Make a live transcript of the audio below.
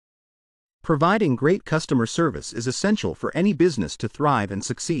Providing great customer service is essential for any business to thrive and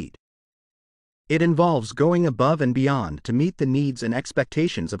succeed. It involves going above and beyond to meet the needs and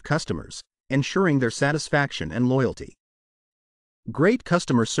expectations of customers, ensuring their satisfaction and loyalty. Great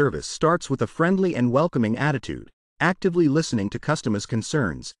customer service starts with a friendly and welcoming attitude, actively listening to customers'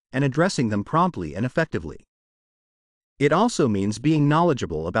 concerns, and addressing them promptly and effectively. It also means being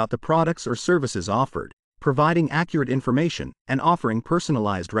knowledgeable about the products or services offered, providing accurate information, and offering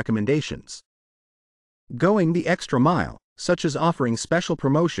personalized recommendations. Going the extra mile, such as offering special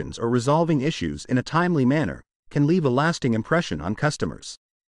promotions or resolving issues in a timely manner, can leave a lasting impression on customers.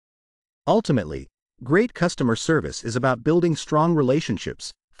 Ultimately, great customer service is about building strong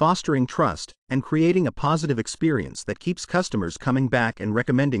relationships, fostering trust, and creating a positive experience that keeps customers coming back and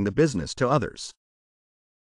recommending the business to others.